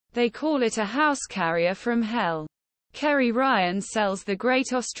They call it a house carrier from hell. Kerry Ryan sells the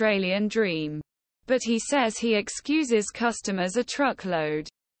great Australian dream. But he says he excuses customers a truckload.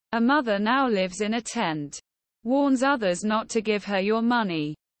 A mother now lives in a tent. Warns others not to give her your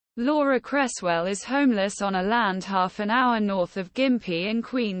money. Laura Cresswell is homeless on a land half an hour north of Gympie in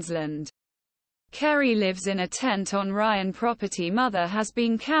Queensland. Kerry lives in a tent on Ryan property. Mother has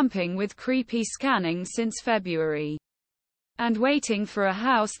been camping with creepy scanning since February. And waiting for a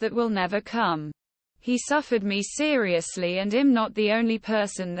house that will never come. He suffered me seriously and I'm not the only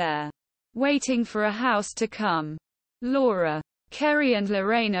person there. Waiting for a house to come. Laura. Kerry and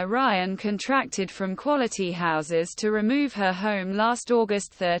Lorena Ryan contracted from Quality Houses to remove her home last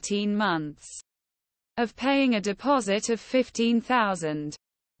August. 13 months of paying a deposit of $15,000.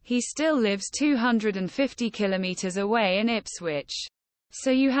 He still lives 250 kilometers away in Ipswich.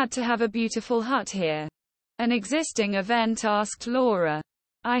 So you had to have a beautiful hut here. An existing event asked Laura.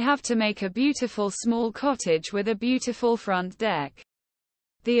 I have to make a beautiful small cottage with a beautiful front deck.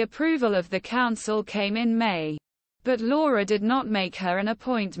 The approval of the council came in May. But Laura did not make her an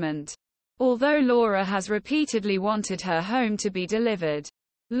appointment. Although Laura has repeatedly wanted her home to be delivered.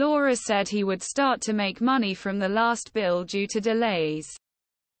 Laura said he would start to make money from the last bill due to delays.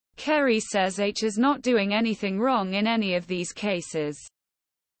 Kerry says H is not doing anything wrong in any of these cases.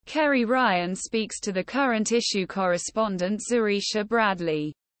 Kerry Ryan speaks to the current issue correspondent Zarisha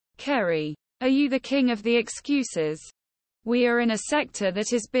Bradley. Kerry, are you the king of the excuses? We are in a sector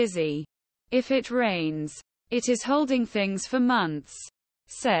that is busy. If it rains, it is holding things for months.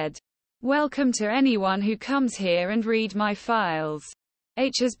 Said. Welcome to anyone who comes here and read my files.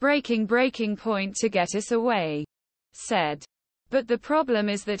 H is breaking point to get us away. Said. But the problem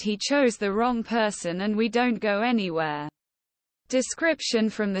is that he chose the wrong person and we don't go anywhere. Description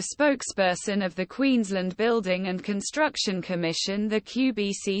from the spokesperson of the Queensland Building and Construction Commission, the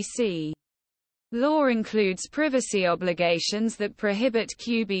QBCC. Law includes privacy obligations that prohibit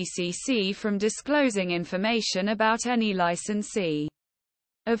QBCC from disclosing information about any licensee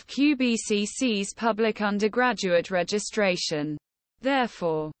of QBCC's public undergraduate registration.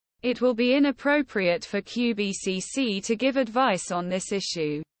 Therefore, it will be inappropriate for QBCC to give advice on this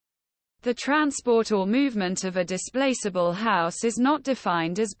issue. The transport or movement of a displaceable house is not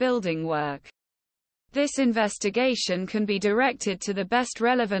defined as building work. This investigation can be directed to the best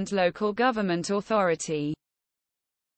relevant local government authority.